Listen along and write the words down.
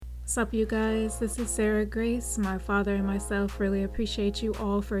Sup, you guys? This is Sarah Grace. My father and myself really appreciate you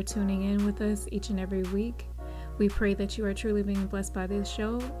all for tuning in with us each and every week. We pray that you are truly being blessed by this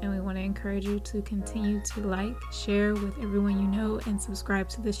show, and we want to encourage you to continue to like, share with everyone you know, and subscribe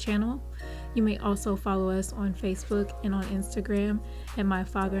to this channel. You may also follow us on Facebook and on Instagram at My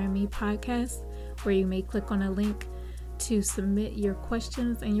Father and Me Podcast, where you may click on a link to submit your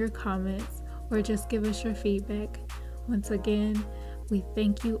questions and your comments, or just give us your feedback. Once again, we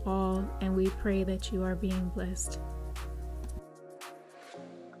thank you all, and we pray that you are being blessed.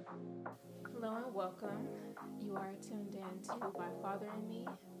 Hello and welcome. You are tuned in to My Father and Me.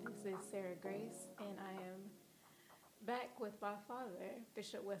 This is Sarah Grace, and I am back with my father,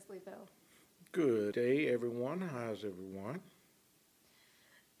 Bishop Wesley Bell. Good day, everyone. How's everyone?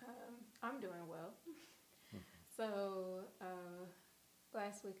 I'm doing well. So,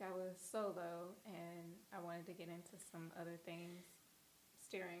 last week I was solo, and I wanted to get into some other things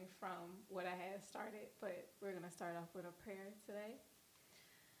steering from what I had started, but we're going to start off with a prayer today.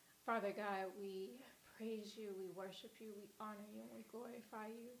 Father God, we praise you, we worship you, we honor you, and we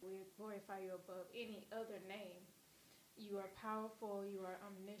glorify you. We glorify you above any other name. You are powerful, you are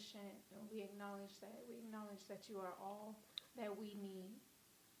omniscient, and we acknowledge that. We acknowledge that you are all that we need.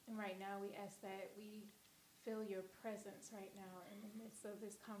 And right now we ask that we feel your presence right now in the midst of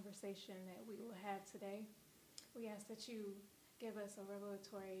this conversation that we will have today. We ask that you give us a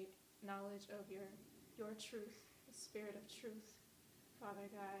revelatory knowledge of your truth, the spirit of truth,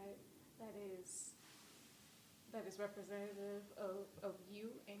 Father God, that is representative of you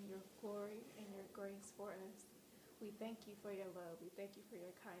and your glory and your grace for us. We thank you for your love. We thank you for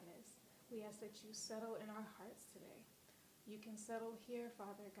your kindness. We ask that you settle in our hearts today. You can settle here,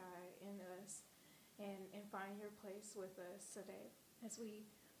 Father God, in us and find your place with us today. As we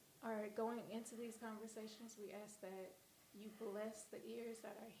are going into these conversations, we ask that you bless the ears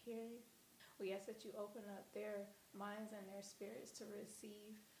that are hearing. We ask that you open up their minds and their spirits to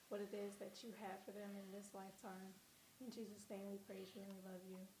receive what it is that you have for them in this lifetime. In Jesus' name we praise you and we love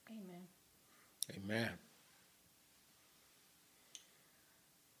you. Amen. Amen.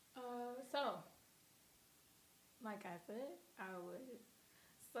 So, like I said, I was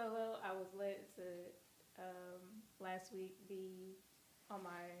solo. I was led to last week be on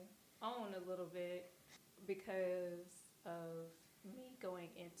my own a little bit because of me going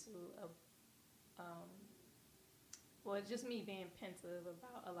into just me being pensive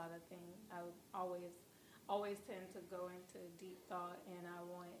about a lot of things. I always tend to go into deep thought, and I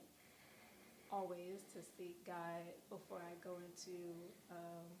want always to seek God before I go into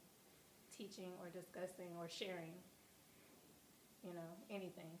teaching or discussing or sharing,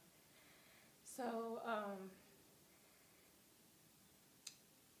 anything. So,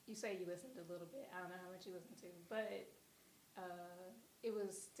 you say you listened a little bit. I don't know how much you listened to, but it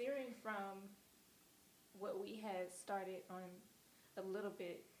was steering from what we had started on a little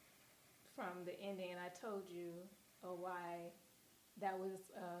bit from the ending, and I told you why that was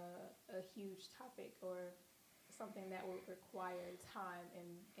a huge topic or something that would require time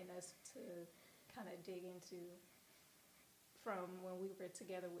in us to kind of dig into from when we were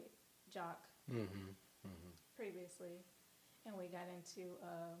together with Jock previously, and we got into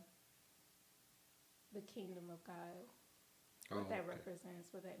the kingdom of God, what that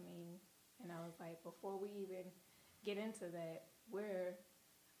represents, what that means. And I was like, before we even get into that, we're,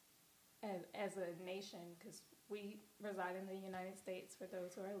 as a nation, because we reside in the United States, for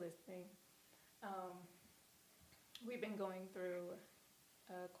those who are listening, we've been going through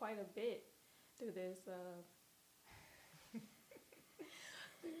quite a bit through this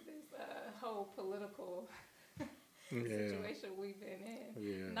whole political situation we've been in.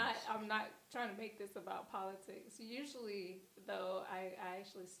 Yes. I'm not trying to make this about politics. Usually, though, I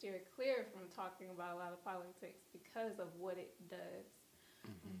actually steer clear from talking about a lot of politics because of what it does.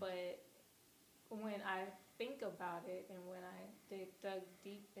 Mm-hmm. But when I think about it, and when I dug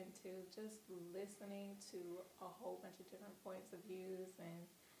deep into just listening to a whole bunch of different points of views and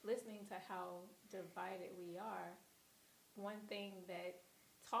listening to how divided we are, one thing that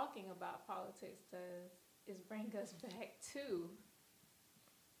talking about politics does is bring us back to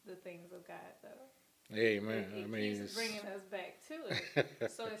the things of God, though. Amen. It keeps bringing us back to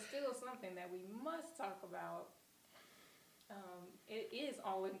it. So it's still something that we must talk about. It is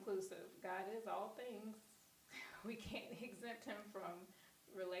all-inclusive. God is all things. We can't exempt him from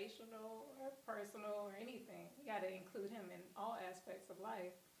relational or personal or anything. We got to include him in all aspects of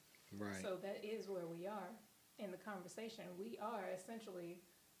life. Right. So that is where we are in the conversation. We are essentially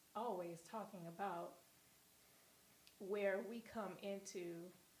always talking about where we come into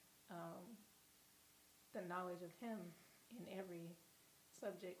the knowledge of him in every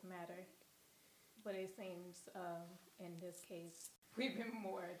subject matter, but it seems in this case we've been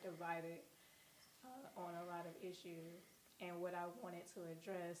more divided on a lot of issues. And what I wanted to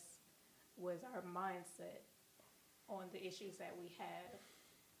address was our mindset on the issues that we have.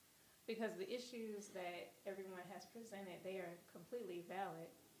 Because the issues that everyone has presented, they are completely valid.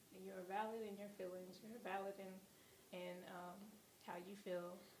 You're valid in your feelings. You're valid in how you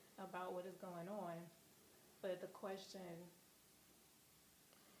feel about what is going on. But the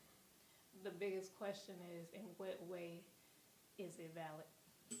biggest question is, in what way is it valid?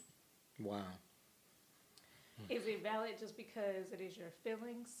 Wow. Is it valid just because it is your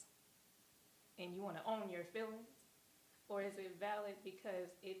feelings and you want to own your feelings? Or is it valid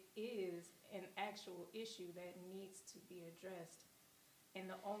because it is an actual issue that needs to be addressed? And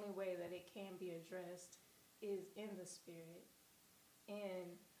the only way that it can be addressed is in the Spirit,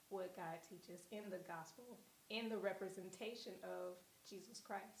 in what God teaches, in the gospel, in the representation of Jesus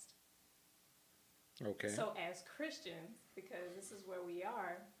Christ. Okay. So as Christians, because this is where we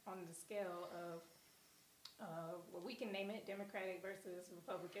are on the scale of, well, we can name it Democratic versus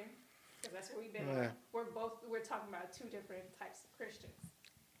Republican, because that's what we've been on. We're talking about two different types of Christians.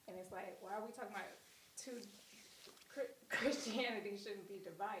 And it's like, why are we talking about Christianity shouldn't be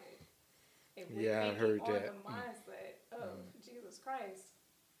divided? If we're I heard on that. the mindset of Jesus Christ,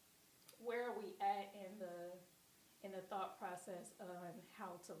 where are we at in the thought process on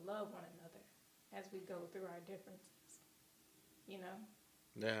how to love one another as we go through our differences? You know?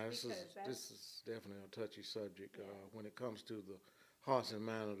 Yeah, this is definitely a touchy subject when it comes to the hearts and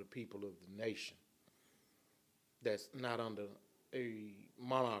mind of the people of the nation. That's not under a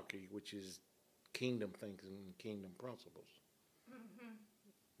monarchy, which is kingdom thinking and kingdom principles. Mm-hmm.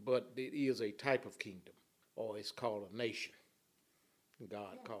 But it is a type of kingdom, or it's called a nation.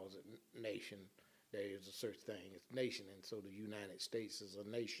 God calls it nation. There is a such thing as nation, and so the United States is a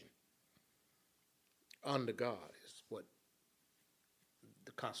nation. Under God is what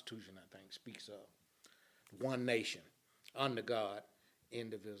the Constitution, I think, speaks of. One nation, under God,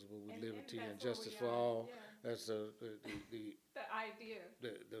 indivisible, with liberty and justice for all. Yeah. That's the idea.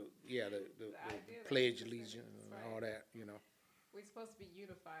 The Pledge of Allegiance and all that, you know. We're supposed to be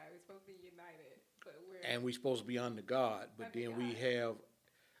unified. We're supposed to be united, but we're supposed to be under God. But under then God. We have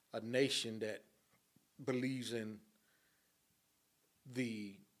a nation that believes in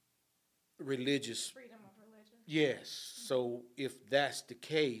the religious freedom of religion. Yes. So if that's the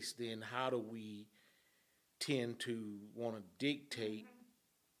case, then how do we tend to want to dictate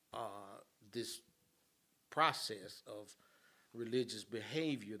this process of religious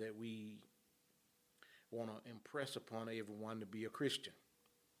behavior that we want to impress upon everyone to be a Christian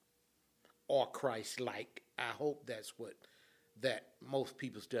or Christ-like? I hope that's what that most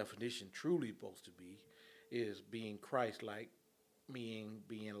people's definition truly supposed to be, is being Christ-like, meaning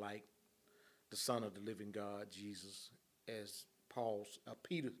being like the Son of the living God, Jesus, as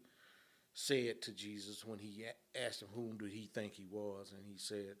Peter said to Jesus when he asked him whom did he think he was, and he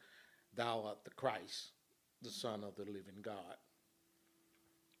said, "Thou art the Christ, the Son of the living God."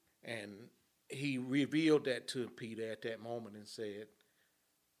 And he revealed that to Peter at that moment and said,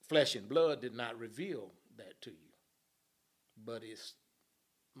 "Flesh and blood did not reveal that to you, but it's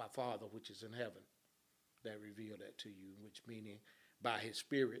my Father which is in heaven that revealed that to you," which meaning by his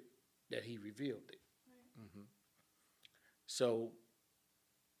Spirit that he revealed it. Right. Mm-hmm. So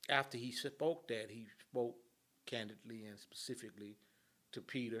after he spoke that, he spoke candidly and specifically to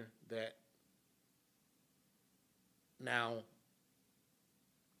Peter that now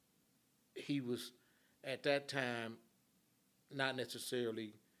he was at that time not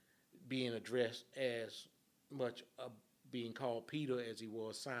necessarily being addressed as much being called Peter as he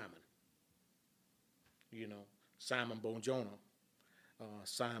was Simon. You know, Simon Bar-Jonah,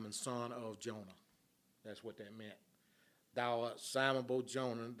 Simon son of Jonah. That's what that meant. Thou art Simon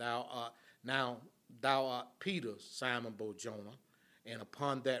Bar-Jonah, thou art Peter, Simon Bar-Jonah, and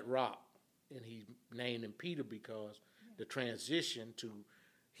upon that rock, and he named him Peter because the transition to,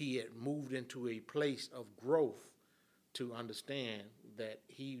 he had moved into a place of growth to understand that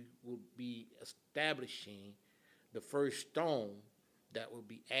he would be establishing the first stone that would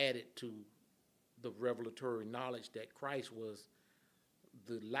be added to the revelatory knowledge that Christ was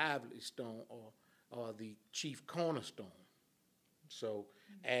the lively stone or the chief cornerstone. So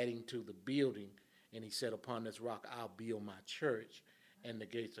adding to the building, and he said, "Upon this rock I'll build my church, and the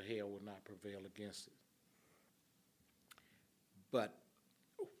gates of hell will not prevail against it." But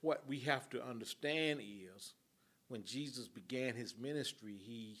what we have to understand is when Jesus began his ministry,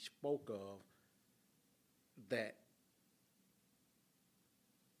 he spoke of that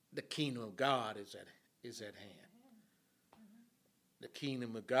the kingdom of God is at hand. the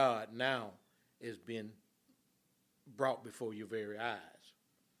kingdom of God now has been brought before your very eyes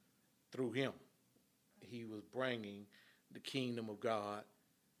through him. He was bringing the kingdom of God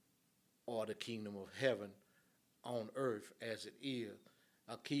or the kingdom of heaven on earth as it is,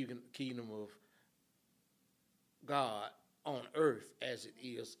 a kingdom of God on earth as it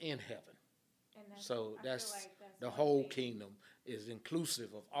is in heaven. And So I feel that's like that's the one whole thing- kingdom is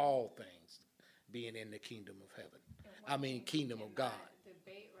inclusive of all things being in the kingdom of heaven. and I one mean, thing we kingdom of God. cannot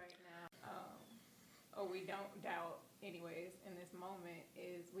Debate right now, or we don't doubt, anyways, in this moment,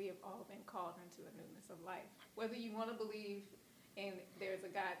 is we have all been called into a newness of life. Whether you want to believe in there's a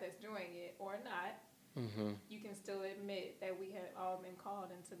God that's doing it or not, Mm-hmm. you can still admit that we have all been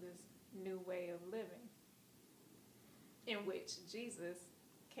called into this new way of living, in which Jesus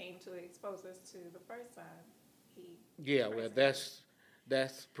came to expose us to the first time he. Yeah, well, presented.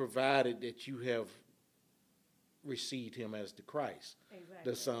 that's provided that you have received him as the Christ,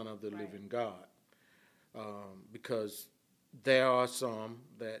 Exactly. the Son of the Right. living God. Because there are some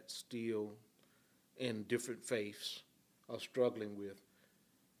that still, in different faiths, are struggling with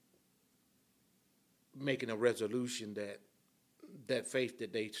making a resolution that that faith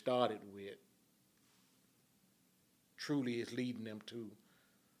that they started with truly is leading them to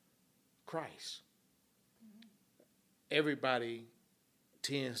Christ. Everybody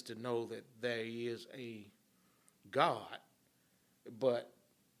tends to know that there is a God, but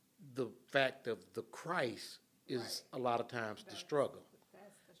the fact of the Christ is a lot of times the struggle,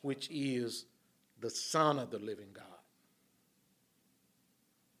 That's the which is the Son of the living God,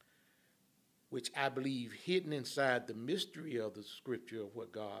 which I believe hidden inside the mystery of the scripture of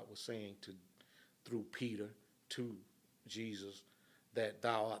what God was saying through Peter to Jesus, that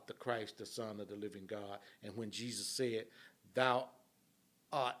thou art the Christ, the Son of the living God. And when Jesus said, thou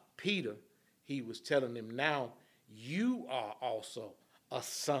art Peter, he was telling him, now you are also a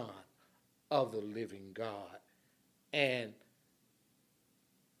son of the living God, and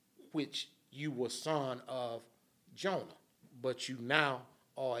which you were son of Jonah, but you now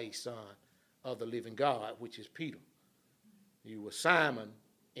are a son of the living God, which is Peter. You were Simon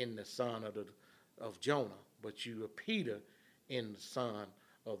in the son of Jonah, but you are Peter in the son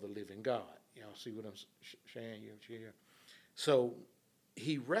of the living God. Y'all see what I'm saying here? So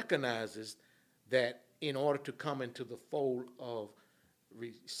he recognizes that in order to come into the fold of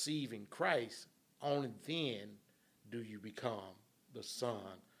receiving Christ, only then do you become the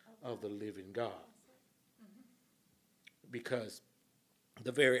son of the living God. Because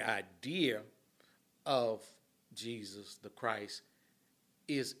the very idea of Jesus the Christ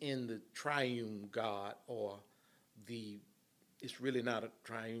is in the triune God, or it's really not a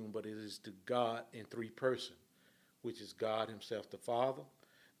triune, but it is the God in three persons, which is God himself the Father,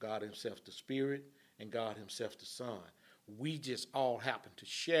 God himself the Spirit, and God himself the Son. We just all happen to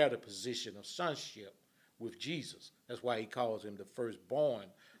share the position of sonship with Jesus. That's why he calls him the firstborn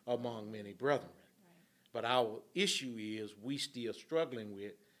among many brethren. But our issue is we still struggling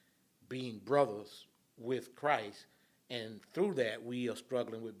with being brothers with Christ, and through that we are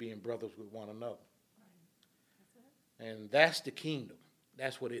struggling with being brothers with one another. And that's the kingdom.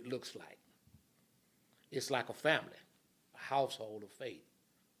 That's what it looks like. It's like a family, a household of faith.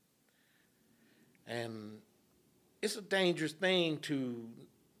 And it's a dangerous thing to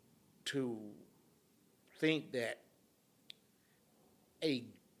think that a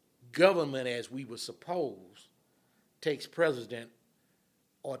government, as we would suppose, takes precedent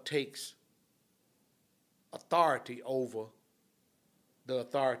or takes authority over the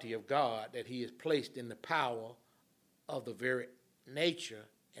authority of God, that he has placed in the power of the very nature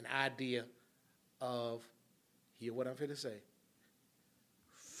and idea of, hear what I'm going to say,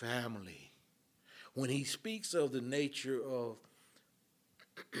 family. When he speaks of the nature of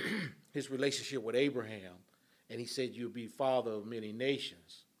his relationship with Abraham, and he said, you'll be father of many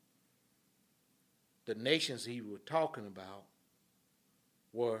nations, the nations he was talking about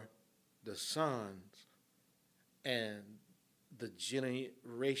were the sons and the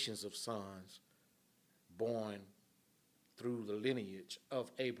generations of sons born through the lineage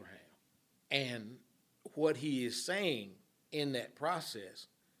of Abraham. And what he is saying in that process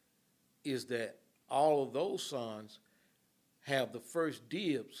is that all of those sons have the first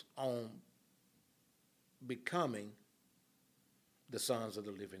dibs on becoming the sons of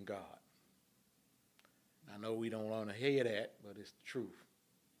the living God. I know we don't want to hear that, but it's the truth.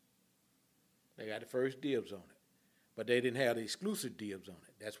 They got the first dibs on it. But they didn't have the exclusive dibs on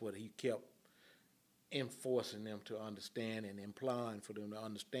it. That's what he kept enforcing them to understand and implying for them to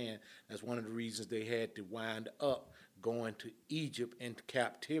understand. That's one of the reasons they had to wind up going to Egypt into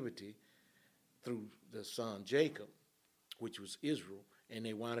captivity through the son Jacob, which was Israel, and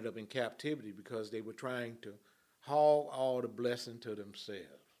they wound up in captivity because they were trying to haul all the blessing to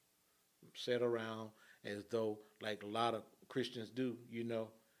themselves, sit around as though, like a lot of Christians do,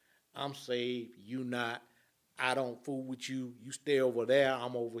 I'm saved, you not. I don't fool with you. You stay over there,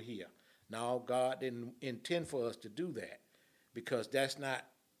 I'm over here. No, God didn't intend for us to do that because that's not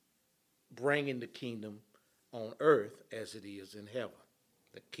bringing the kingdom on earth as it is in heaven.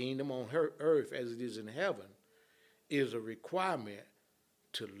 The kingdom on earth as it is in heaven is a requirement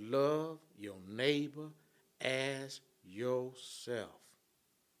to love your neighbor as yourself.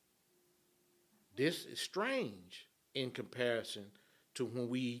 This is strange in comparison to when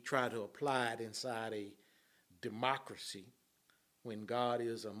we try to apply it inside a democracy when God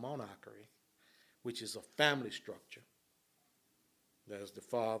is a monarchy, which is a family structure. There's the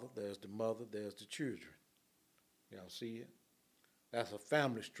father, there's the mother, there's the children. Y'all see it? That's a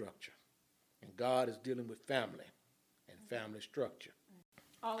family structure. And God is dealing with family and family structure.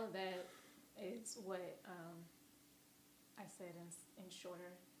 All of that is what I said in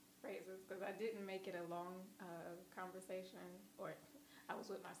shorter phrases, because I didn't make it a long conversation, or I was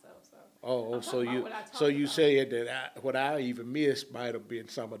with myself. So you said that what I even missed might have been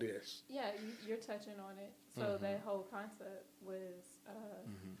some of this. Yeah, you're touching on it. So that whole concept was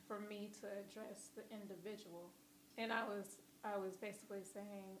for me to address the individual, and I was basically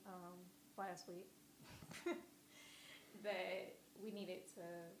saying last week that we needed to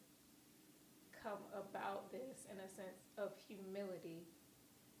come about this in a sense of humility,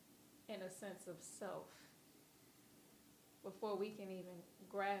 in a sense of self, before we can even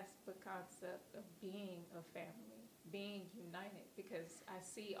grasp the concept of being a family, being united. Because I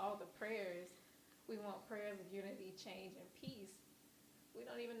see all the prayers, we want prayers of unity, change, and peace. We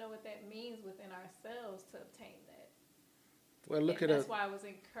don't even know what that means within ourselves to obtain that. Well, that's why I was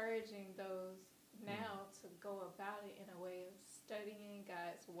encouraging those now to go about it in a way of studying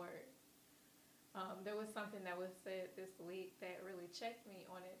God's word. There was something that was said this week that really checked me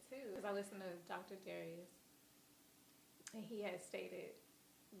on it too, because I listened to Dr. Darius, and he had stated,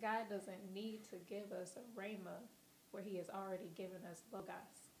 God doesn't need to give us a rhema where he has already given us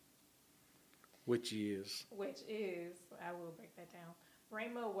logos. Which is, I will break that down.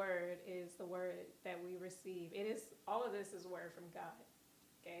 Rhema word is the word that we receive. All of this is word from God.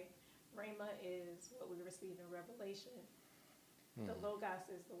 Okay? Rhema is what we receive in Revelation. The logos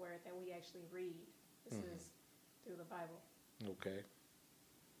is the word that we actually read. This is through the Bible. Okay.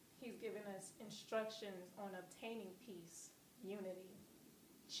 He's given us instructions on obtaining peace, unity,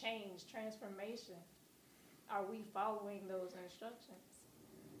 change, transformation. Are we following those instructions?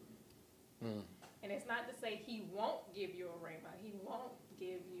 And it's not to say he won't give you a rhema. He won't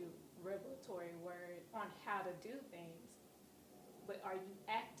give you revelatory word on how to do things. But are you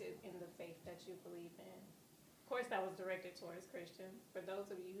active in the faith that you believe in? Of course, that was directed towards Christians. For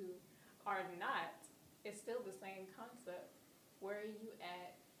those of you who are not, it's still the same concept. Where are you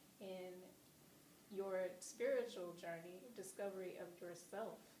at in your spiritual journey, discovery of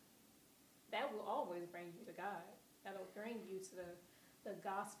yourself? That will always bring you to God. That'll bring you to the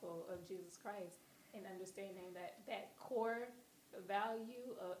gospel of Jesus Christ, and understanding that core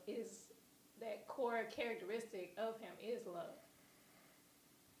value that core characteristic of him is love.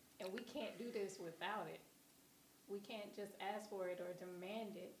 And we can't do this without it. We can't just ask for it or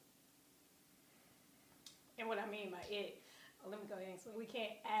demand it. And what I mean by it, let me go ahead and explain. We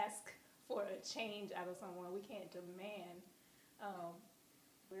can't ask for a change out of someone. We can't demand.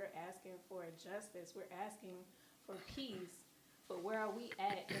 We're asking for justice. We're asking for peace. But where are we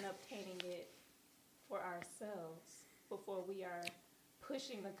at in obtaining it for ourselves before we are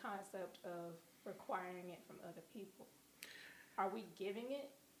pushing the concept of requiring it from other people? Are we giving it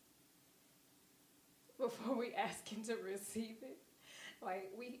before we asking to receive it? Like,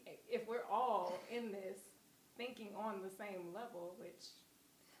 if we're all in this thinking on the same level, which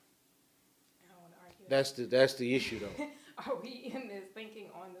I don't want to argue. That's the issue, though. Are we in this thinking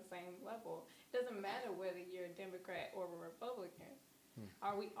on the same level? It doesn't matter whether you're a Democrat or a Republican.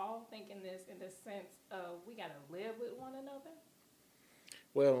 Are we all thinking this in the sense of we got to live with one another?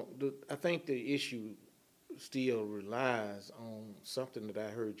 Well, I think the issue still relies on something that I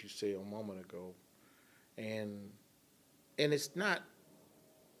heard you say a moment ago, and it's not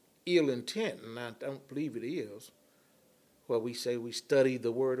ill intent, and I don't believe it is, where we say we study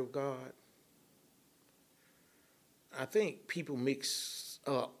the Word of God. I think people mix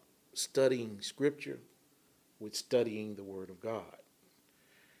up studying Scripture with studying the Word of God.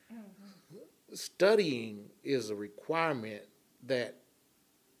 Studying is a requirement that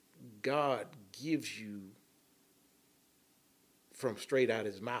God gives you from straight out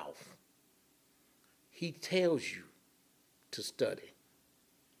his mouth. He tells you to study.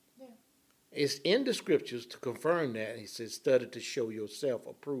 Yeah. It's in the scriptures to confirm that. He says, study to show yourself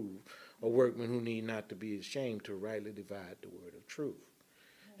approved, a workman who need not to be ashamed to rightly divide the word of truth.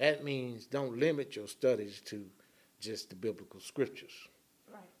 That means don't limit your studies to just the biblical scriptures.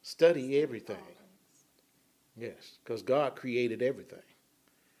 Right. Study everything. All things. Yes, because God created everything.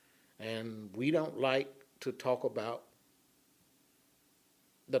 And we don't like to talk about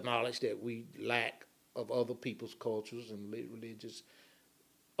the knowledge that we lack of other people's cultures and religious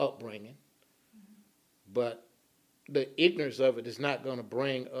upbringing. But the ignorance of it is not going to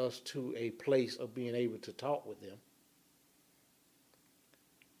bring us to a place of being able to talk with them.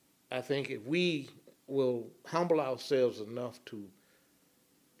 I think if we will humble ourselves enough to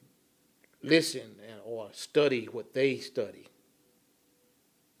listen or study what they study,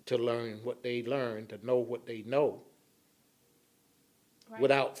 to learn what they learn, to know what they know, Right.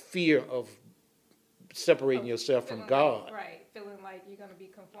 without fear of separating yourself from Feeling God. Like, right. Feeling like you're going to be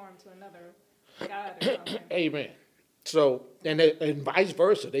conformed to another God or something. Amen. So, and vice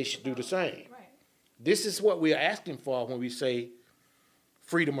versa, they should do the same. Right. This is what we're asking for when we say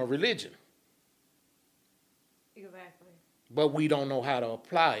freedom of religion. Exactly. But we don't know how to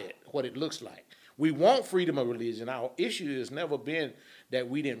apply it, what it looks like. We want freedom of religion. Our issue has never been that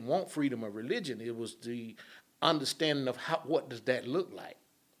we didn't want freedom of religion. It was the understanding of what does that look like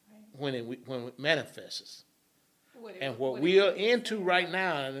when it manifests. And what we are into right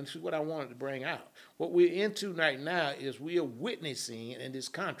now, and this is what I wanted to bring out, what we're into right now is we are witnessing in this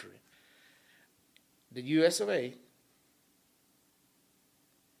country, the US of A,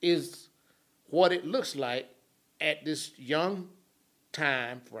 is what it looks like at this young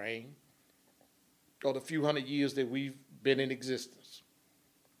time frame, or the few hundred years that we've been in existence.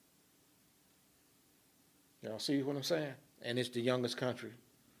 Y'all see what I'm saying? And it's the youngest country,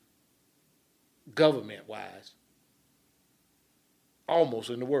 government-wise,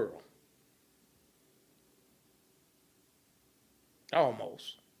 almost in the world.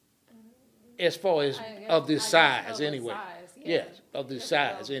 Almost. As far as of this size, anyway. Yes, of this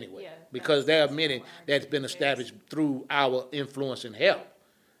size, anyway. Because there are many that's been established through our influence and help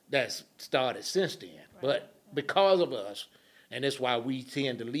that's started since then. But because of us, and that's why we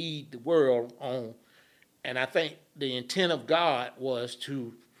tend to lead the world on, and I think the intent of God was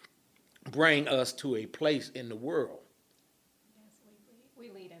to bring us to a place in the world. We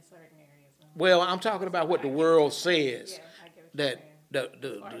lead in certain areas. Well, I'm talking about what the world says, I get what you're that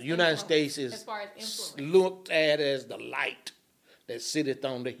saying. the United States is as far as influence. looked at as the light that sitteth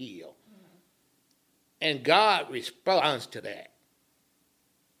on the hill. And God responds to that.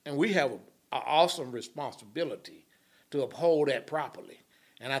 And we have an awesome responsibility to uphold that properly.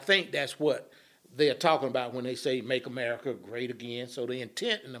 And I think that's what they're talking about when they say make America great again. So the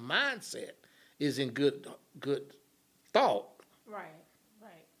intent and the mindset is in good thought. Right.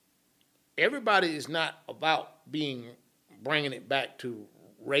 Everybody is not about bringing it back to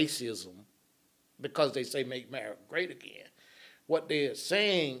racism because they say make America great again. What they're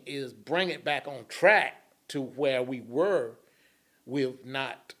saying is bring it back on track to where we were with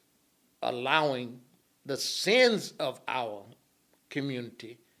not allowing the sins of our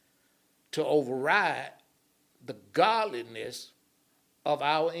community to override the godliness of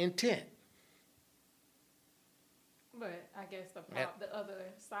our intent. But I guess the other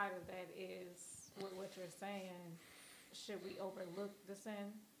side of that is what you're saying. Should we overlook the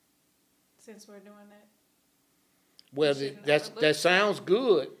sin since we're doing that? Well, that sounds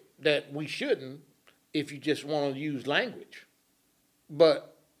good that we shouldn't if you just want to use language.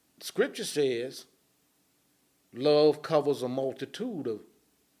 But Scripture says love covers a multitude of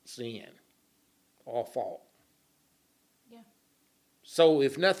sin or fault. Yeah. So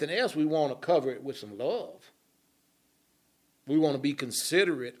if nothing else, we want to cover it with some love. We want to be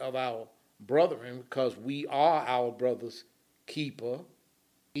considerate of our brethren because we are our brother's keeper,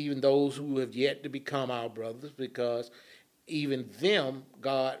 even those who have yet to become our brothers, because even them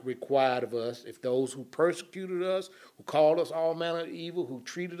God required of us, if those who persecuted us, who called us all manner of evil, who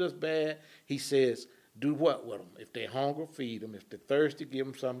treated us bad, he says, do what with them? If they're hungry, feed them. If they're thirsty, give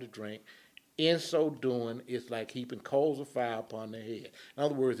them something to drink. In so doing, it's like heaping coals of fire upon their head. In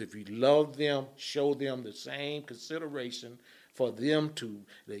other words, if you love them, show them the same consideration for them to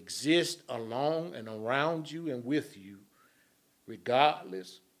exist along and around you and with you,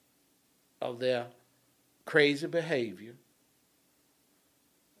 regardless of their crazy behavior,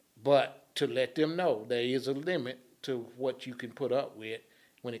 but to let them know there is a limit to what you can put up with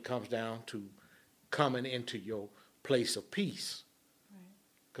when it comes down to coming into your place of peace.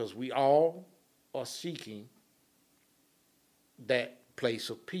 Because we all are seeking that place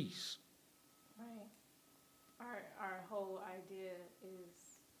of peace. Right. Our whole idea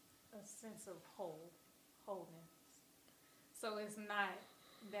is a sense of wholeness. So it's not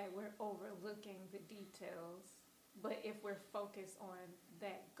that we're overlooking the details, but if we're focused on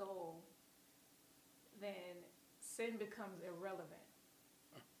that goal, then sin becomes irrelevant.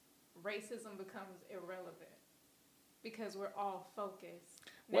 Racism becomes irrelevant because we're all focused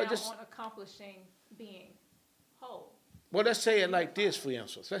now on accomplishing being whole. Well, let's say it like this, for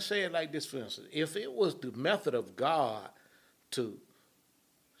instance. If it was the method of God to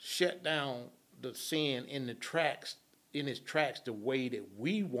shut down the sin in its tracks, the way that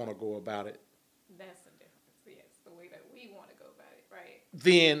we want to go about it, that's the difference. Yes, the way that we want to go about it, right?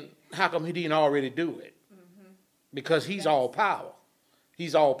 Then how come he didn't already do it? Mm-hmm. Because he's all power.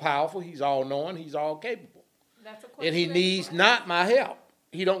 He's all powerful. He's all knowing. He's all capable. That's a question. And he needs not my help.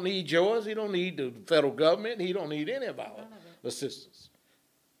 He don't need yours. He don't need the federal government. He don't need any of our assistance.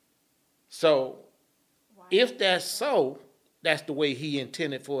 So, if that's so, that's the way he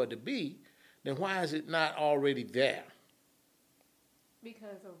intended for it to be, then why is it not already there?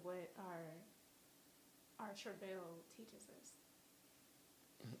 Because of what our travail teaches us.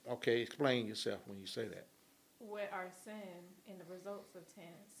 Okay, explain yourself when you say that. What our sin and the results of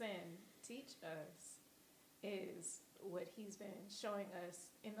sin teach us is what he's been showing us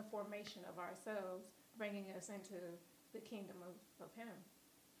in the formation of ourselves, bringing us into the kingdom of him.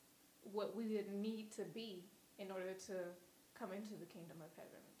 What we would need to be in order to come into the kingdom of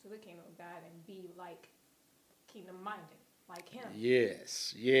heaven, to the kingdom of God, and be like kingdom-minded, like him.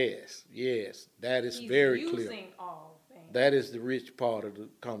 Yes. That is he's very clear. Using all things. That is the rich part of the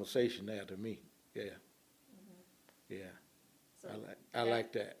conversation there to me. Yeah. Mm-hmm. Yeah. So I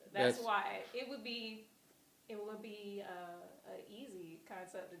like that. That's why it would be an easy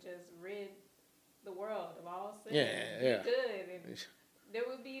concept to just rid the world of all sin. Yeah. Be good, and there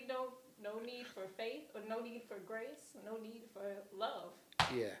would be no need for faith, or no need for grace, or no need for love.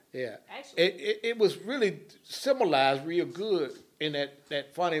 Yeah. Actually, it was really symbolized real good in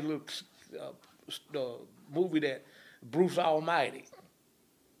that funny little movie that Bruce Almighty.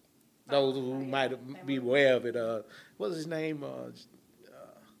 Those who might be aware of it. What's his name?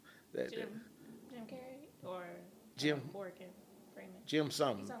 Jim Carrey or Morgan Freeman. Jim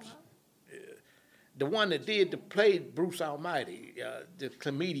something. The one that played Bruce Almighty, the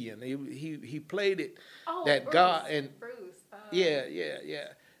comedian. He played it. Oh, that Bruce, God and Bruce. Yeah.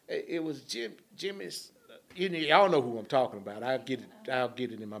 It was Jimmy's. Y'all know who I'm talking about. I'll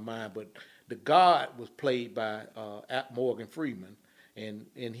get it in my mind. But the God was played by Morgan Freeman, and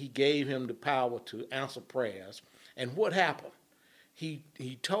he gave him the power to answer prayers. And what happened? He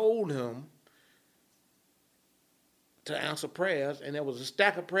told him to answer prayers, and there was a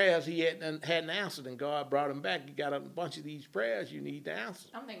stack of prayers he hadn't answered, and God brought him back. You got a bunch of these prayers you need to answer.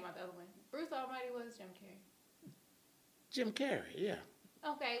 I'm thinking about the other one. Bruce Almighty was Jim Carrey. Jim Carrey, yeah.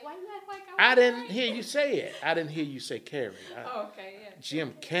 Okay, why you act like I didn't hear you say it. I didn't hear you say Carrey. Okay, yeah.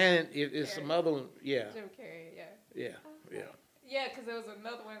 Jim Carrey, it's some other one, yeah. Jim Carrey, yeah. Yeah. Yeah, because there was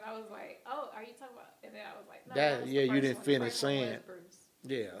another one. I was like, "Oh, are you talking about?" And then I was like, "No." That was yeah, the you first didn't one. finish The first one saying. was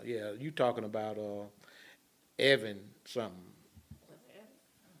Bruce. Yeah. You talking about Evan something. Was it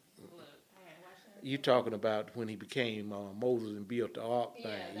Evan? Look, I ain't watching it. You talking about when he became Moses and built the ark thing.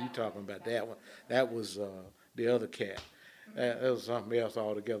 Yeah, You talking about that one. That was the other cat. That was something else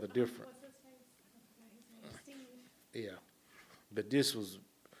altogether different. What's his face? I forgot his name. Steve. Yeah. But this was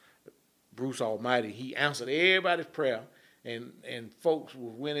Bruce Almighty. He answered everybody's prayer, and folks were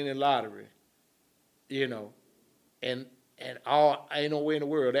winning the lottery, and ain't no way in the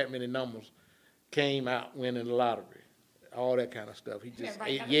world that many numbers came out winning the lottery. All that kind of stuff. He just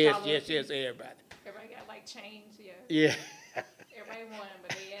yes, everybody. Everybody got like change, yeah. Yeah. Everybody won,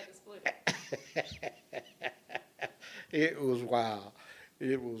 but they had to split it. It was wild.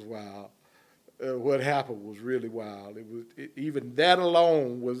 What happened was really wild. Even that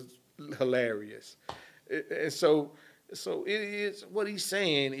alone was hilarious. And so it is what he's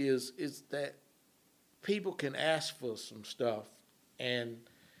saying is that people can ask for some stuff, and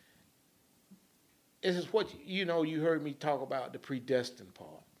this is what you heard me talk about the predestined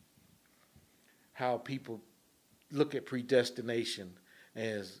part. How people look at predestination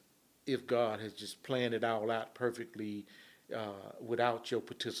as if God has just planned it all out perfectly without your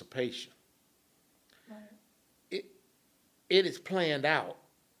participation. Right. It is planned out.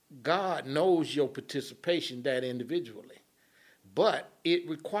 God knows your participation that individually, but it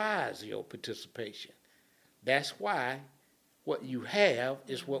requires your participation. That's why what you have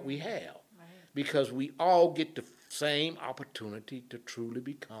is what we have, right. Because we all get the same opportunity to truly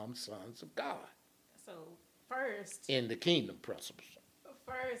become sons of God. So first, in the kingdom principles.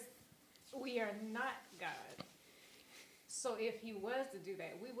 First, we are not God. So if he was to do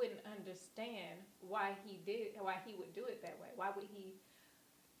that, we wouldn't understand why he would do it that way. Why would he,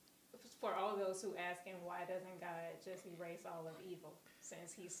 for all those who asking, why doesn't God just erase all of evil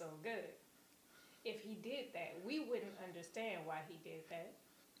since he's so good? If he did that, we wouldn't understand why he did that.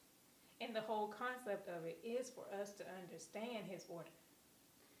 And the whole concept of it is for us to understand his order.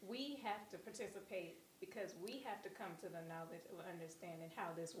 We have to participate because we have to come to the knowledge of understanding how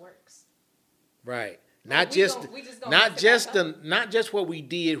this works. Right. Not just what we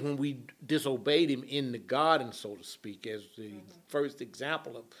did when we disobeyed him in the garden, so to speak, as the first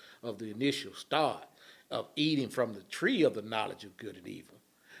example of the initial start of eating from the tree of the knowledge of good and evil.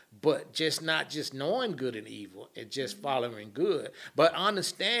 But not just knowing good and evil and just following good, but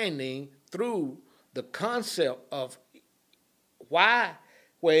understanding through the concept of why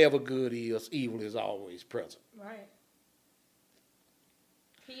wherever good is, evil is always present. Right.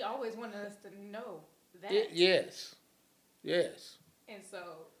 He always wanted us to know that. Yes. And so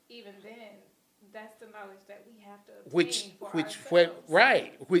even then, that's the knowledge that we have to obtain for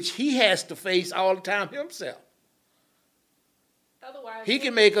ourselves. Which he has to face all the time himself. Otherwise, he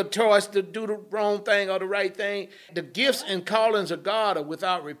can make a choice to do the wrong thing or the right thing. The gifts and callings of God are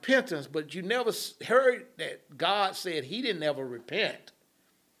without repentance, but you never heard that God said he didn't ever repent.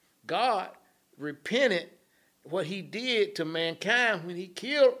 God repented what he did to mankind when he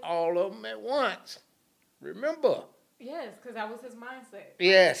killed all of them at once. Remember? Yes, because that was his mindset.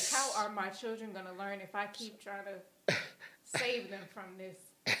 Yes. How are my children going to learn if I keep trying to save them from this?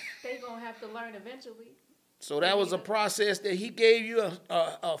 They're going to have to learn eventually. So that was a process that he gave you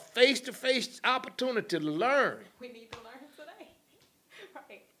a face-to-face opportunity to learn. We need to learn today.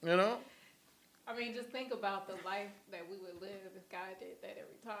 Right. You know? I mean, just think about the life that we would live if God did that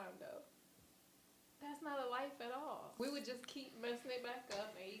every time, though. That's not a life at all. We would just keep messing it back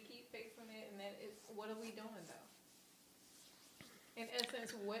up, and you keep fixing it, and then what are we doing, though? In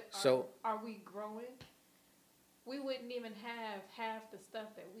essence, are we growing? We wouldn't even have half the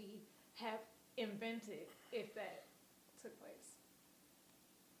stuff that we have invented if that took place.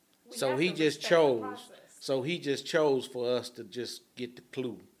 So he just chose for us to just get the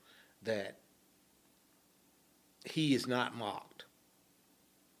clue that he is not mocked.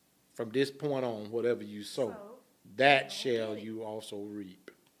 From this point on, whatever you sow, that shall you also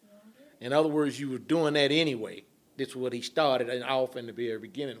reap. In other words, you were doing that anyway. This is what he started off in the very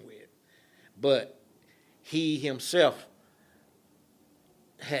beginning with. But he himself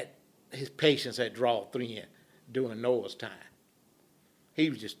his patience had drawn thin during Noah's time. He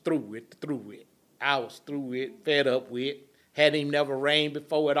was just through it. I was through it, fed up with it. Hadn't even never rained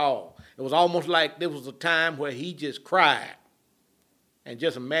before at all. It was almost like there was a time where he just cried. And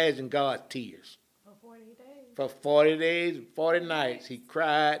just imagine God's tears. For 40 days. For 40 days and 40 nights, he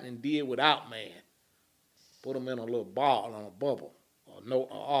cried and did without man. Put him in a little ball on a bubble or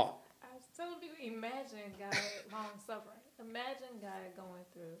ark. I told you, imagine God long suffering. Imagine God going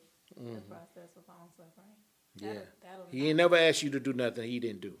through the process of long suffering. He ain't never asked you to do nothing he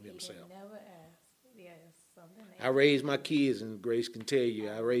didn't do himself. He never asked. Yes, something. I raised my kids, and Grace can tell you,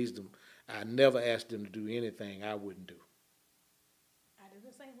 I raised them. I never asked them to do anything I wouldn't do. I do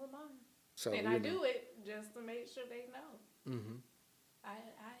the same with mine. So, and I do it just to make sure they know. Mm-hmm. I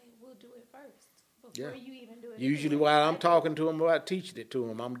will do it first before you even do it. Usually while I'm talking to them about teaching it to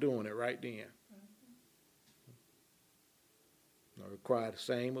them, I'm doing it right then. I require the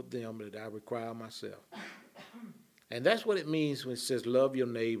same of them that I require myself. And that's what it means when it says love your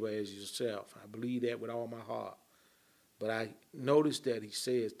neighbor as yourself. I believe that with all my heart. But I noticed that he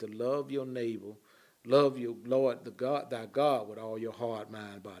says to love your neighbor, love your Lord, thy God with all your heart,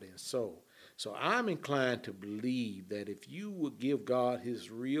 mind, body, and soul. So I'm inclined to believe that if you would give God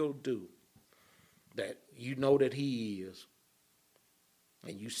his real due, that you know that he is,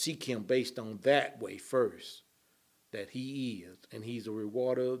 and you seek him based on that way first, that he is, and he's a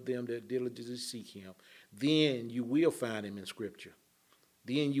rewarder of them that diligently seek him, then you will find him in Scripture.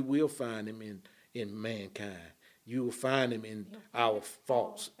 Then you will find him in mankind. You will find him in our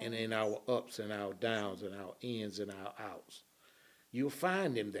faults and in our ups and our downs and our ins and our outs. You'll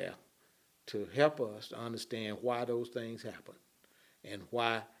find him there to help us to understand why those things happen and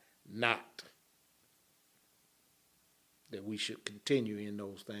why not. That we should continue in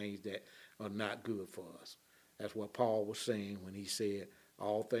those things that are not good for us. That's what Paul was saying when he said,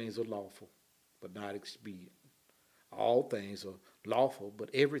 all things are lawful, but not expedient. All things are lawful, but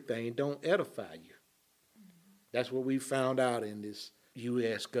everything don't edify you. That's what we found out in this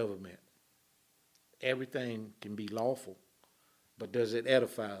U.S. government. Everything can be lawful, but does it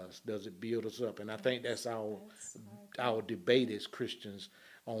edify us? Does it build us up? And I think that's our debate as Christians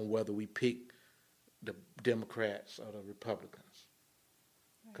on whether we pick the Democrats or the Republicans,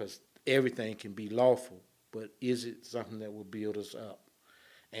 because everything can be lawful, but is it something that will build us up?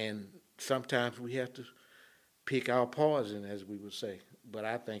 And sometimes we have to pick our poison, as we would say. But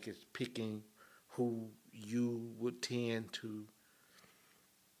I think it's picking who you would tend to,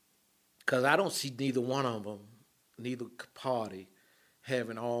 because I don't see neither one of them, neither party,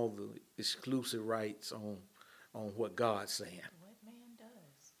 having all the exclusive rights on what God's saying. What man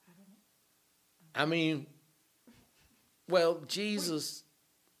does? I mean, well, Jesus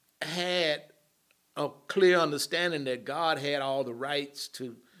had a clear understanding that God had all the rights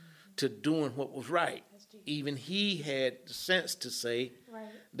to doing what was right. Even he had the sense to say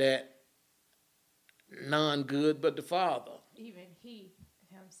that none good but the Father. Even he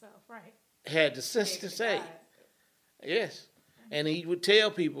himself, right? Had the sense to say. God. Yes. And he would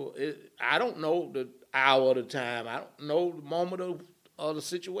tell people, I don't know the hour or the time. I don't know the moment of the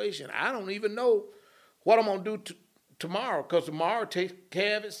situation. I don't even know what I'm going to do tomorrow, because tomorrow takes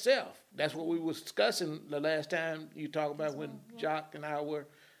care of itself. That's what we were discussing the last time you talked about when Jock and I were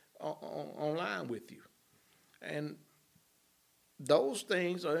online with you. And those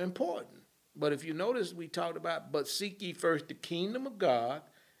things are important. But if you notice, we talked about, but seek ye first the kingdom of God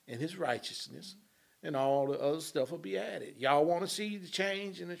and his righteousness, and all the other stuff will be added. Y'all want to see the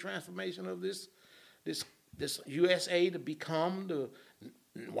change and the transformation of this USA to become the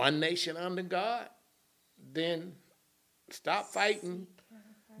one nation under God? Then stop fighting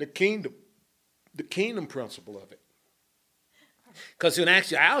the kingdom principle of it. Because in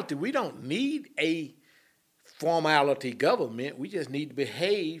actuality, we don't need a formality government. We just need to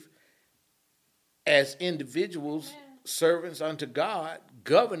behave as individuals, servants unto God,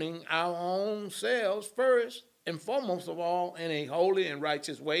 governing our own selves first and foremost of all in a holy and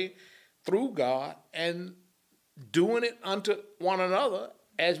righteous way through God, and doing it unto one another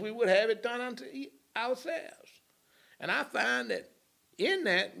as we would have it done unto ourselves. And I find that in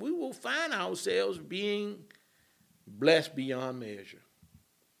that we will find ourselves being blessed beyond measure,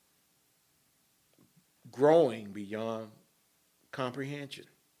 growing beyond comprehension,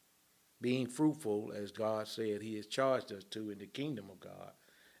 being fruitful, as God said he has charged us to in the kingdom of God,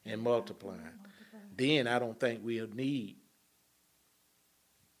 and multiplying. Then I don't think we'll need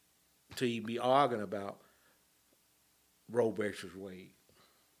to even be arguing about Roe versus Wade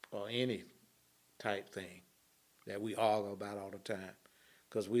or any type thing that we argue about all the time,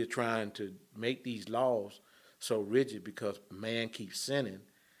 because we're trying to make these laws so rigid because man keeps sinning.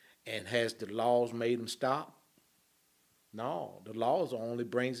 And has the laws made him stop? No, the laws only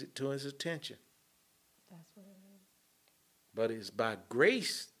brings it to his attention. That's what it is. But it's by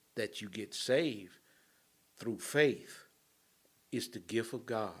grace that you get saved through faith. It's the gift of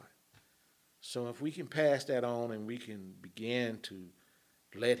God. So if we can pass that on and we can begin to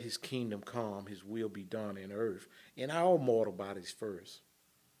let his kingdom come, his will be done in earth, in our mortal bodies first,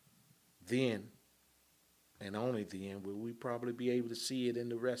 then and only then will we probably be able to see it in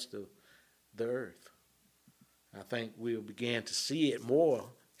the rest of the earth. I think we'll begin to see it more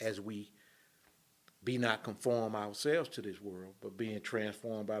as we be not conform ourselves to this world, but being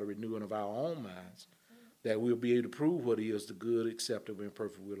transformed by the renewing of our own minds, that we'll be able to prove what is the good, acceptable, and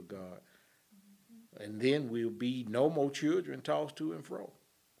perfect will of God. And then we'll be no more children tossed to and fro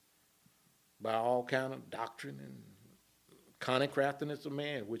by all kind of doctrine and cunning craftiness of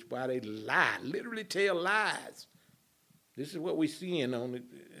man, which by they lie, literally tell lies. This is what we're seeing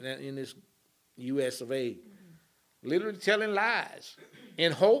in this U.S. of A. Literally telling lies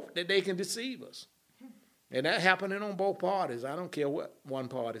in hope that they can deceive us. And that happening on both parties. I don't care what one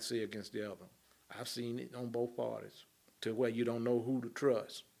party say against the other. I've seen it on both parties to where you don't know who to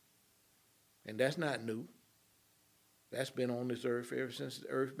trust. And that's not new. That's been on this earth ever since the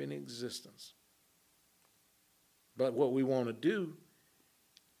earth been in existence. But what we want to do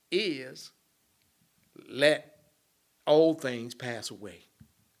is let old things pass away.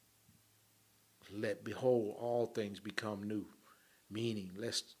 Let, behold, all things become new. Meaning,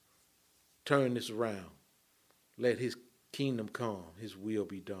 let's turn this around. Let his kingdom come, his will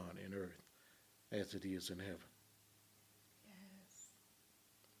be done in earth as it is in heaven. Yes.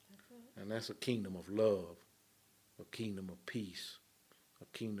 That's it. And that's a kingdom of love, a kingdom of peace,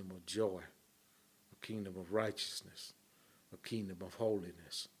 a kingdom of joy, a kingdom of righteousness, a kingdom of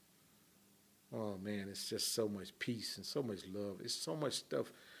holiness. Oh man, it's just so much peace and so much love. It's so much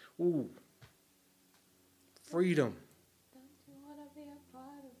stuff. Ooh. Freedom. Don't you want to be a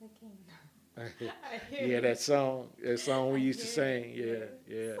part of the kingdom? Yeah, that song we used to sing.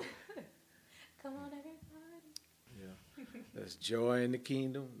 Yeah. Come on, everybody. Yeah. There's joy in the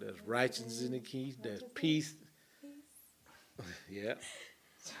kingdom. There's righteousness in the kingdom. There's peace. Peace. Yeah.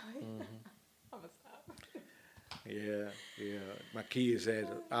 Joy. I'm going to stop. Yeah, yeah. My kids had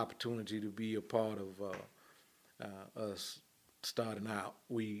the opportunity to be a part of us starting out.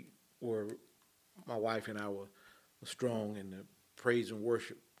 We were, my wife and I were strong in the praise and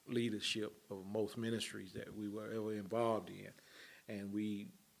worship leadership of most ministries that we were ever involved in, and we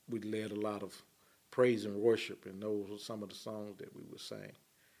led a lot of praise and worship, and those were some of the songs that we would sing.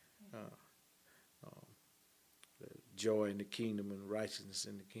 Uh, um, Joy in the kingdom and righteousness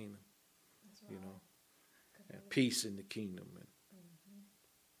in the kingdom, That's you right. know, and Good. peace in the kingdom, and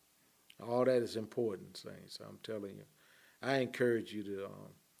Mm-hmm. all that is important, saints. I'm telling you, I encourage you to,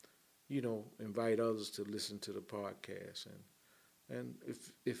 invite others to listen to the podcast, and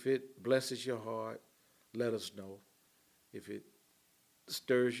if it blesses your heart, let us know. If it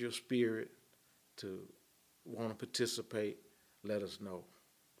stirs your spirit to want to participate, let us know,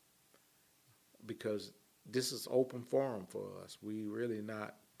 because this is open forum for us. We really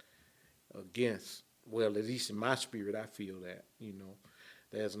not against. Well, at least in my spirit, I feel that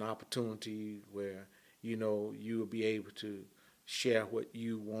there's an opportunity where you will be able to share what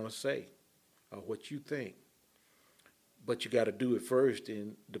you want to say or what you think, but you got to do it first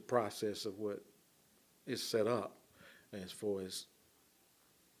in the process of what is set up, as far as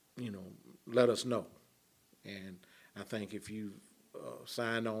you know. Let us know, and I think if you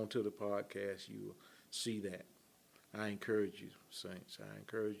sign on to the podcast, you will see that. I encourage you, saints. I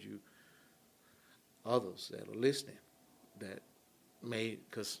encourage you, others that are listening, that may,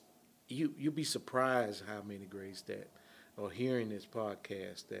 because you'll be surprised how many greats that are hearing this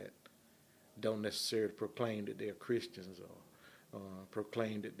podcast that don't necessarily proclaim that they're Christians or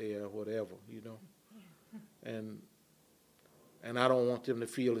proclaim that they are whatever. And I don't want them to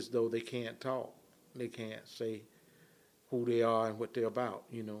feel as though they can't talk, they can't say who they are and what they're about,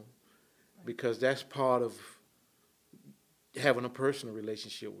 because that's part of having a personal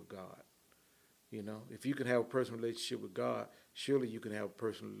relationship with God. If you can have a personal relationship with God, surely you can have a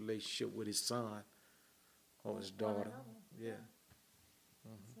personal relationship with His son or His daughter. Yeah.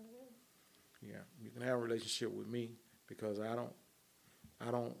 So good. Yeah, you can have a relationship with me, because I don't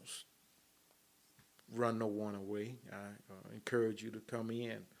run no one away. I encourage you to come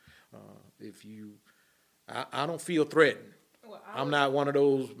in. If you, I don't feel threatened. Well, I'm not one of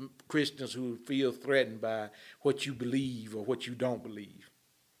those Christians who feel threatened by what you believe or what you don't believe.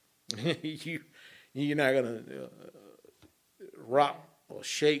 You're not gonna rock or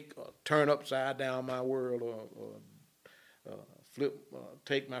shake or turn upside down my world, or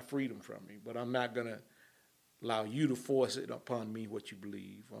take my freedom from me. But I'm not gonna allow you to force it upon me what you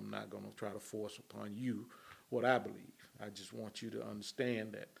believe. I'm not going to try to force upon you what I believe. I just want you to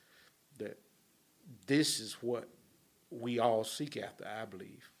understand that this is what we all seek after, I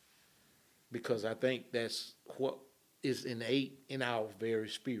believe, because I think that's what is innate in our very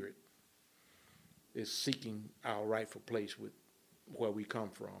spirit, is seeking our rightful place with where we come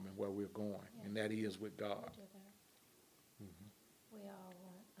from and where we're going, and that is with God. Mm-hmm. We all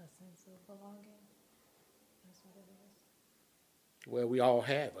want a sense of belonging. That's what it is. Well, we all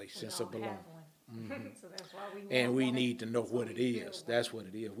have a sense of belonging. Mm-hmm. So that's why we want And we one. need to know what it is. One. That's what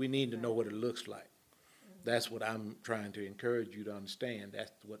it is. We need to know what it looks like. Mm-hmm. That's what I'm trying to encourage you to understand.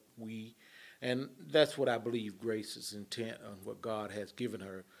 That's what and that's what I believe Grace's intent on what God has given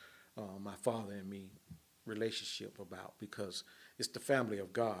her, my father and me, relationship about, because it's the family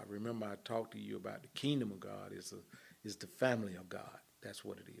of God. Remember, I talked to you about the kingdom of God is the family of God. That's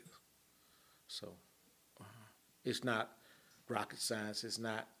what it is. So it's not rocket science. It's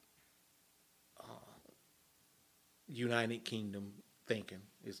not United Kingdom thinking.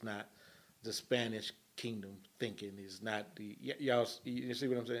 It's not the Spanish kingdom thinking. It's not the y'all. You see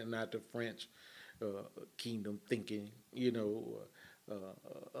what I'm saying? Not the French kingdom thinking. It's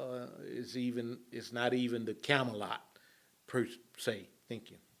not even the Camelot per se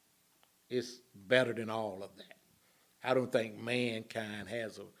thinking. It's better than all of that. I don't think mankind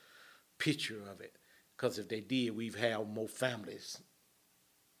has a picture of it, because if they did, we've had more families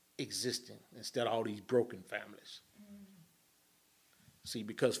existing instead of all these broken families. See,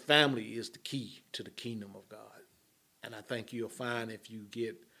 because family is the key to the kingdom of God. And I think you'll find if you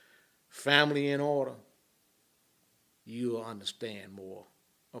get family in order, you'll understand more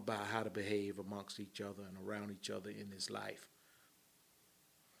about how to behave amongst each other and around each other in this life.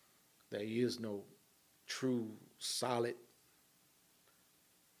 There is no true, solid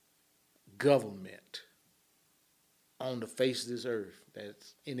government on the face of this earth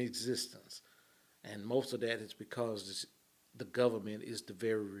that's in existence. And most of that is because the government is the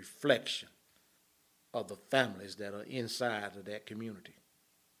very reflection of the families that are inside of that community.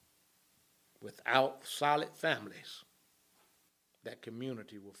 Without solid families, that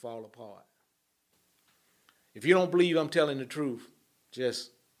community will fall apart. If you don't believe I'm telling the truth,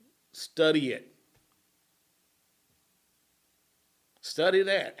 just study it. Study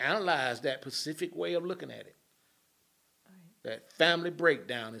that. Analyze that Pacific way of looking at it. Right. That family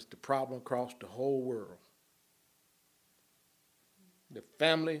breakdown is the problem across the whole world. The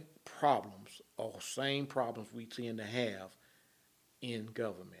family problems are the same problems we tend to have in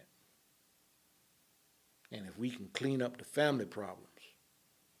government. And if we can clean up the family problems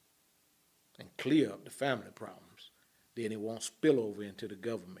and clear up the family problems, then it won't spill over into the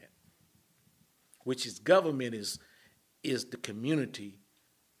government. Which is government is the community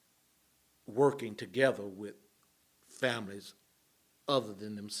working together with families other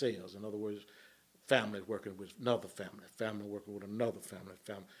than themselves. In other words, family working with another family, family working with another family,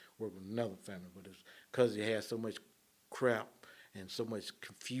 family working with another family. But it's because you have so much crap and so much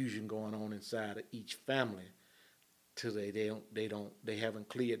confusion going on inside of each family, till they haven't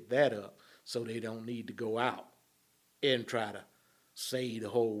cleared that up, so they don't need to go out and try to save the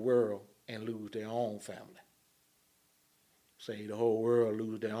whole world and lose their own family. Save the whole world,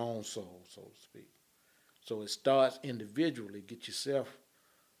 lose their own soul, so to speak. So it starts individually. Get yourself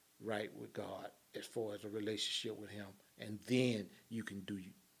right with God as far as a relationship with Him, and then you can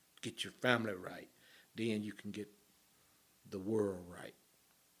get your family right. Then you can get the world right,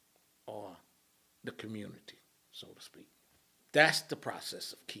 or the community, so to speak. That's the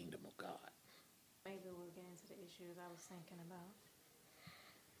process of kingdom of God. Maybe we'll get into the issues I was thinking about.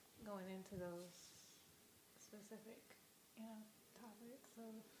 Going into those specific, topics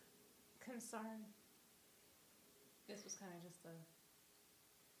of concern. This was kind of just a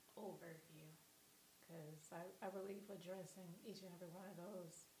overview, because I believe addressing each and every one of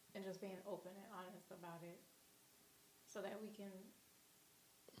those and just being open and honest about it, so that we can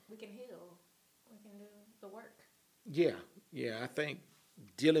heal, we can do the work. Yeah, I think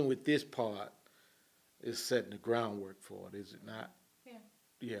dealing with this part is setting the groundwork for it, is it not? Yeah.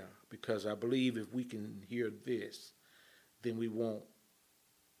 Yeah, because I believe if we can hear this, then we won't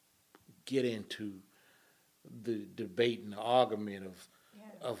get into the debate and the argument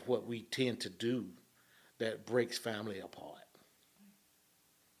of what we tend to do that breaks family apart.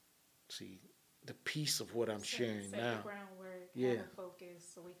 See, the piece of what I'm sharing set now. The groundwork, Yeah. have a focus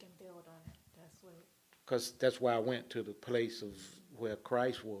so we can build on it. Because that's why I went to the place of where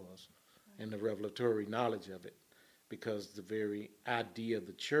Christ was and the revelatory knowledge of it, because the very idea of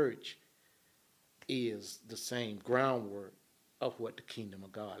the church is the same groundwork of what the kingdom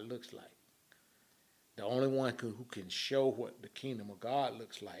of God looks like. The only one who can show what the kingdom of God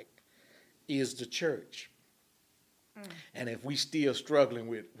looks like is the church. And if we still struggling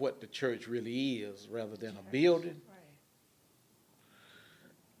with what the church really is rather than a building,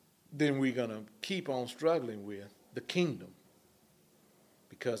 then we're going to keep on struggling with the kingdom.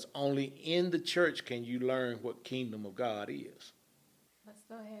 Because only in the church can you learn what kingdom of God is. Let's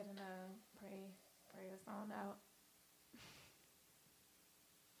go ahead and pray us on out.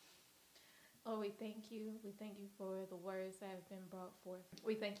 Lord, we thank you. We thank you for the words that have been brought forth.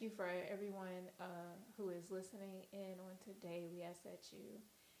 We thank you for everyone who is listening in on today. We ask that you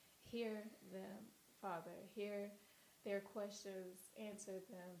hear them, Father. Hear their questions, answer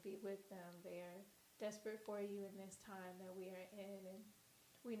them, be with them. They are desperate for you in this time that we are in, and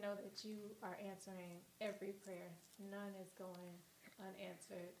we know that you are answering every prayer. None is going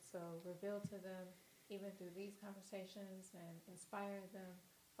unanswered. So reveal to them, even through these conversations, and inspire them,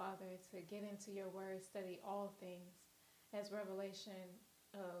 Father, to get into your word, study all things as revelation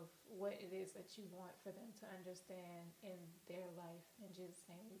of what it is that you want for them to understand in their life. In Jesus'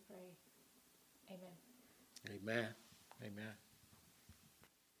 name we pray. Amen. Amen. Amen.